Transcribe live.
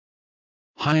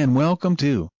Hi and welcome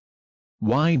to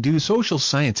Why Do Social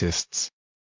Scientists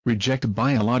Reject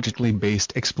Biologically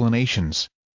Based Explanations?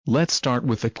 Let's start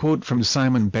with a quote from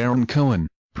Simon Baron-Cohen,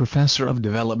 professor of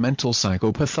developmental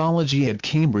psychopathology at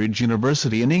Cambridge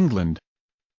University in England.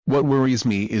 What worries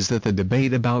me is that the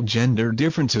debate about gender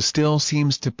differences still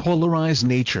seems to polarize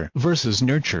nature versus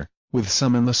nurture, with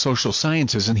some in the social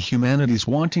sciences and humanities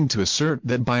wanting to assert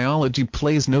that biology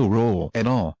plays no role at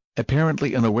all,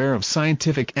 apparently unaware of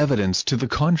scientific evidence to the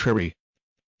contrary.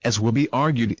 As will be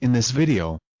argued in this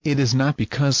video, it is not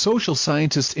because social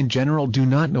scientists in general do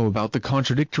not know about the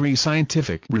contradictory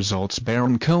scientific results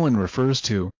Baron-Cohen refers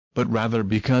to, but rather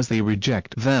because they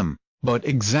reject them. But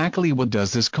exactly what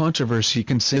does this controversy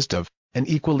consist of, and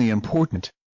equally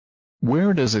important,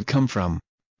 where does it come from?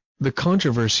 The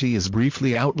controversy is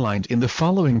briefly outlined in the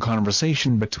following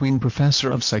conversation between Professor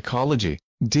of Psychology,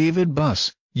 David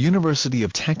Buss, University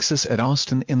of Texas at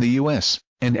Austin in the U.S.,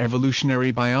 and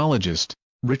evolutionary biologist,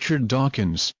 Richard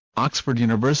Dawkins, Oxford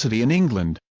University in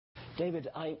England. David,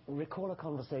 I recall a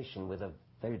conversation with a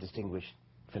very distinguished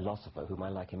philosopher whom I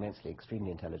like immensely, extremely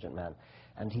intelligent man,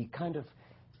 and he kind of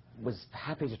was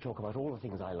happy to talk about all the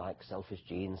things I like, selfish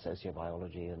genes,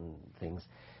 sociobiology and things,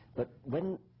 but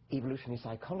when evolutionary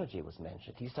psychology was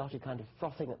mentioned, he started kind of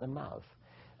frothing at the mouth.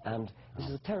 And this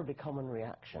is a terribly common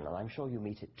reaction, and I'm sure you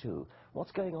meet it too.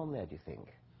 What's going on there, do you think?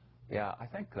 Yeah, I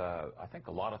think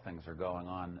a lot of things are going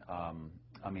on.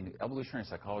 I mean, evolutionary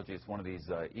psychology is one of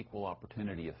these equal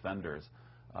opportunity offenders.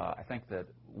 I think that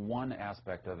one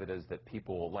aspect of it is that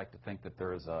people like to think that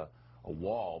there is a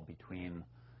wall between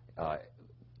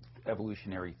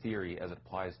evolutionary theory as it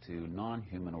applies to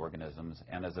non-human organisms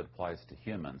and as it applies to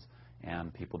humans.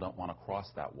 And people don't want to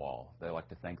cross that wall. They like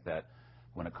to think that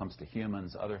when it comes to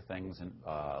humans, other things,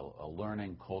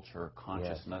 learning, culture,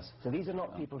 consciousness. Yes. So these are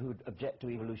not people who object to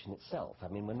evolution itself. I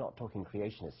mean, we're not talking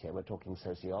creationists here. We're talking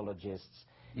sociologists,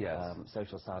 yes.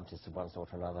 Social scientists of one sort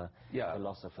or another, yeah.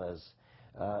 philosophers,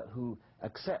 who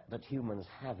accept that humans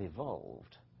have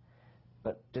evolved.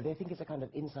 But do they think it's a kind of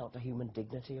insult to human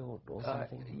dignity or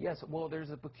something? Yes. Well, there's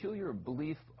a peculiar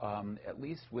belief, at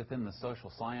least within the social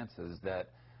sciences, that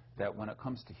when it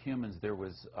comes to humans, there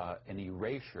was an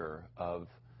erasure of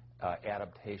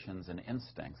adaptations and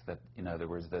instincts. That there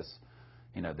was this,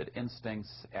 that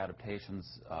instincts,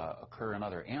 adaptations occur in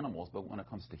other animals, but when it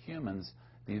comes to humans,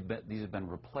 these have been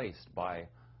replaced by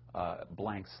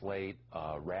blank slate,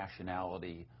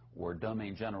 rationality, or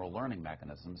domain general learning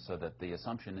mechanisms. So that the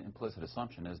implicit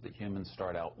assumption is that humans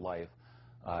start out life,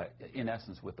 in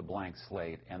essence, with the blank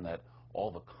slate, and that all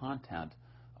the content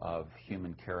of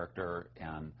human character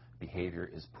and behavior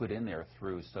is put in there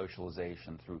through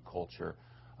socialization, through culture,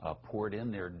 poured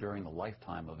in there during the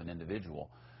lifetime of an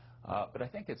individual. But I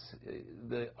think it's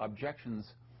the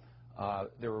objections,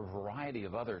 there are a variety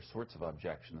of other sorts of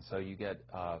objections. So you get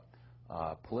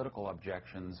political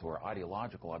objections or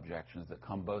ideological objections that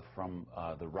come both from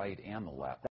the right and the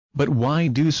left. But why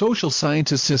do social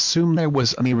scientists assume there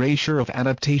was an erasure of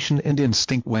adaptation and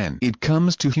instinct when it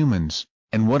comes to humans?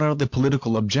 And what are the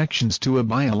political objections to a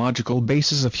biological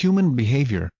basis of human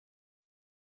behavior?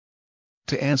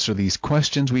 To answer these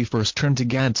questions, we first turn to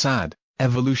Gad Saad,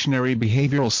 evolutionary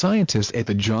behavioral scientist at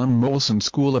the John Molson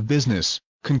School of Business,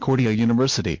 Concordia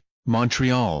University,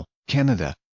 Montreal,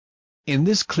 Canada. In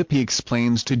this clip he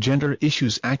explains to gender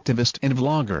issues activist and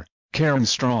vlogger, Karen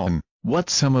Straughan, what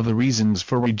some of the reasons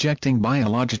for rejecting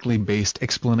biologically based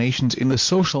explanations in the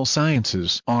social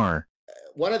sciences are.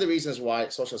 One of the reasons why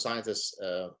social scientists,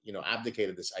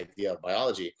 abdicated this idea of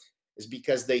biology is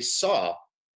because they saw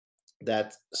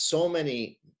that so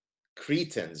many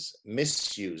cretins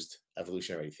misused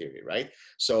evolutionary theory, right?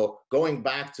 So going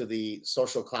back to the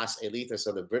social class elitists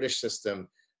of the British system,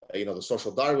 the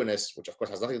social Darwinists, which of course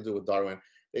has nothing to do with Darwin,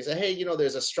 they say, hey,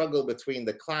 there's a struggle between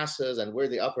the classes and we're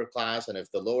the upper class, and if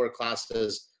the lower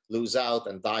classes lose out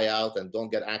and die out and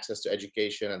don't get access to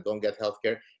education and don't get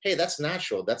healthcare, hey, that's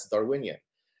natural, that's Darwinian.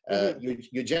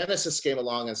 Eugenicists came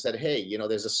along and said, hey,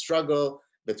 there's a struggle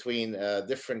between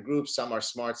different groups. Some are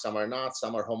smart, some are not,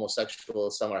 some are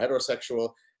homosexual, some are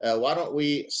heterosexual. Why don't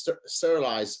we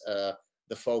sterilize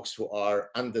the folks who are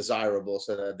undesirable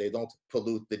so that they don't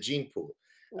pollute the gene pool?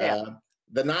 Yeah.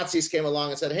 The Nazis came along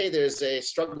and said, hey, there's a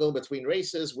struggle between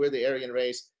races. We're the Aryan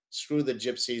race. Screw the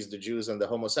gypsies, the Jews, and the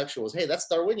homosexuals. Hey, that's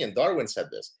Darwinian. Darwin said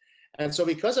this. And so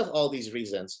because of all these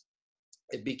reasons,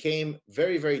 it became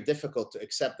very, very difficult to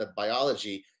accept that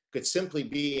biology could simply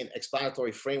be an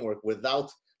explanatory framework without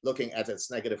looking at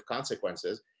its negative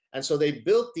consequences. And so they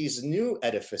built these new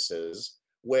edifices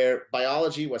where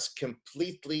biology was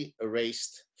completely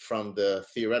erased from the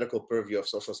theoretical purview of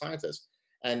social scientists.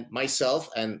 And myself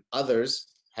and others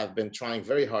have been trying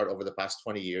very hard over the past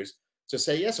 20 years to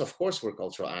say, yes, of course we're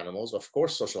cultural animals, of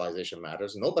course socialization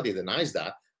matters, nobody denies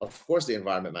that, of course the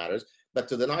environment matters, but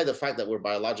to deny the fact that we're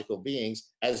biological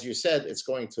beings, as you said, it's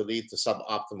going to lead to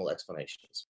suboptimal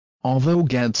explanations. Although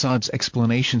Gad Saad's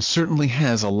explanation certainly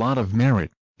has a lot of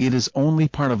merit, it is only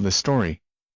part of the story.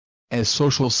 As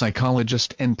social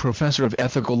psychologist and professor of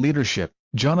ethical leadership,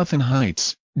 Jonathan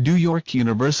Haidt, New York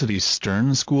University's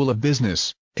Stern School of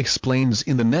Business, explains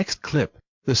in the next clip,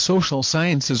 the social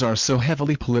sciences are so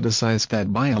heavily politicized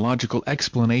that biological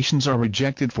explanations are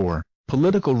rejected for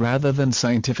political rather than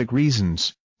scientific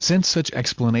reasons, since such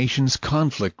explanations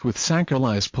conflict with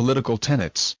sacralized political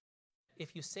tenets.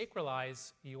 If you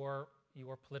sacralize your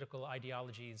political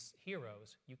ideology's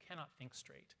heroes, you cannot think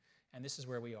straight. And this is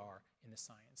where we are in the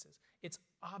sciences. It's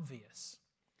obvious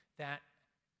that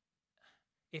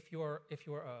if you're a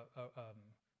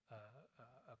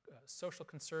social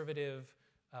conservative,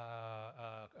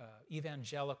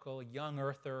 evangelical, young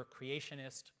earther,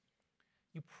 creationist,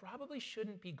 you probably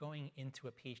shouldn't be going into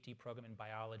a PhD program in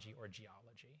biology or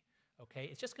geology. Okay?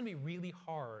 It's just going to be really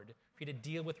hard for you to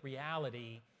deal with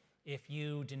reality if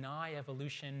you deny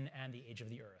evolution and the age of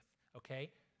the earth. Okay?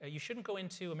 You shouldn't go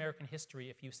into American history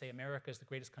if you say America is the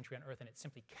greatest country on earth and it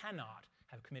simply cannot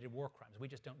have committed war crimes. We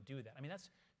just don't do that. I mean,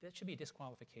 that should be a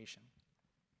disqualification.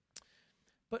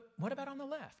 But what about on the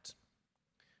left?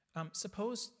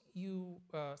 Suppose you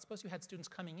had students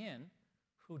coming in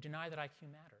who deny that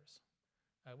IQ matters.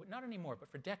 Not anymore,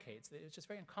 but for decades. It's just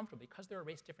very uncomfortable. Because there are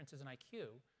race differences in IQ,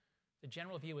 the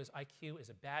general view is IQ is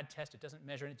a bad test. It doesn't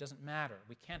measure and it doesn't matter.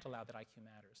 We can't allow that IQ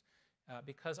matters.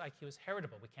 Because IQ is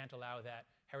heritable, we can't allow that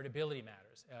heritability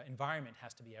matters. Environment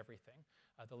has to be everything.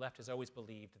 The left has always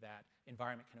believed that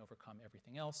environment can overcome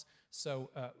everything else. So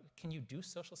can you do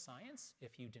social science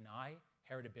if you deny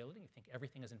heritability? You think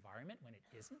everything is environment when it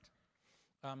isn't?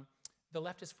 The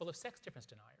left is full of sex difference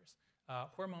deniers.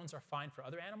 Hormones are fine for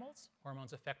other animals.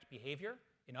 Hormones affect behavior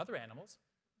in other animals.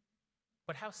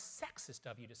 But how sexist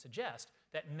of you to suggest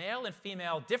that male and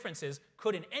female differences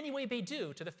could in any way be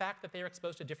due to the fact that they are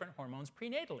exposed to different hormones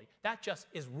prenatally. That just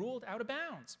is ruled out of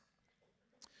bounds.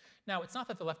 Now, it's not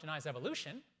that the left denies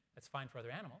evolution. That's fine for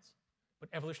other animals. But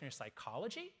evolutionary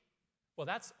psychology? Well,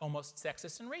 that's almost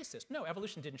sexist and racist. No,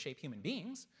 evolution didn't shape human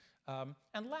beings.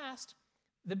 And last,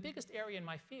 the biggest area in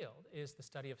my field is the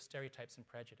study of stereotypes and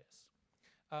prejudice.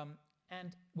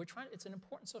 And it's an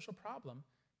important social problem,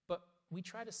 but we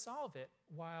try to solve it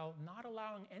while not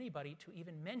allowing anybody to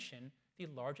even mention the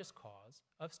largest cause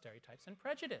of stereotypes and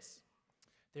prejudice.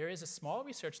 There is a small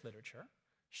research literature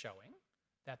showing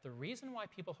that the reason why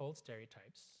people hold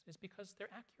stereotypes is because they're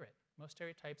accurate. Most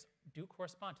stereotypes do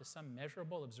correspond to some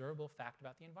measurable, observable fact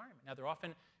about the environment. Now, there are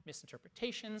often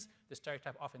misinterpretations. The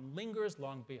stereotype often lingers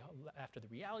long after the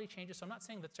reality changes. So I'm not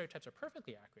saying that stereotypes are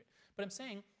perfectly accurate, but I'm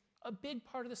saying a big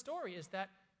part of the story is that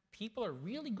people are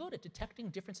really good at detecting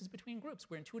differences between groups.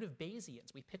 We're intuitive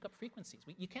Bayesians. We pick up frequencies.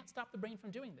 You can't stop the brain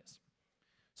from doing this.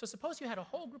 So suppose you had a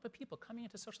whole group of people coming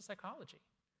into social psychology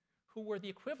who were the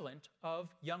equivalent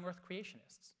of young earth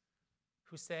creationists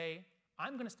who say,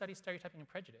 I'm going to study stereotyping and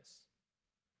prejudice,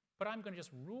 but I'm going to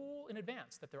just rule in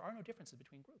advance that there are no differences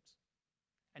between groups.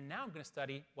 And now I'm going to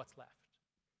study what's left.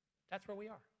 That's where we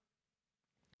are.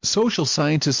 Social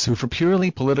scientists who for purely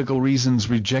political reasons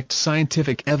reject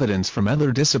scientific evidence from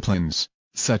other disciplines,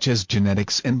 such as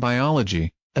genetics and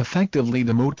biology, effectively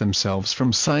demote themselves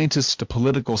from scientists to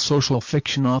political social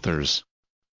fiction authors.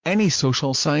 Any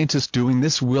social scientist doing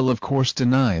this will of course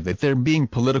deny that they're being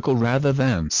political rather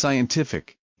than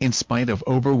scientific, in spite of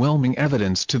overwhelming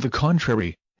evidence to the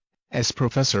contrary. As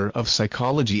professor of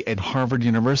psychology at Harvard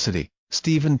University,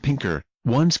 Steven Pinker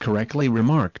once correctly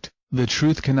remarked, the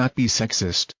truth cannot be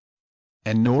sexist.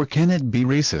 And nor can it be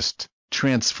racist,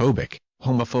 transphobic,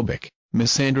 homophobic,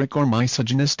 misandric or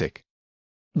misogynistic.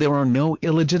 There are no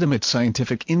illegitimate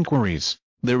scientific inquiries,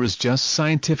 there is just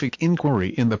scientific inquiry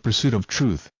in the pursuit of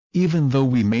truth, even though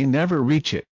we may never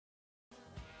reach it.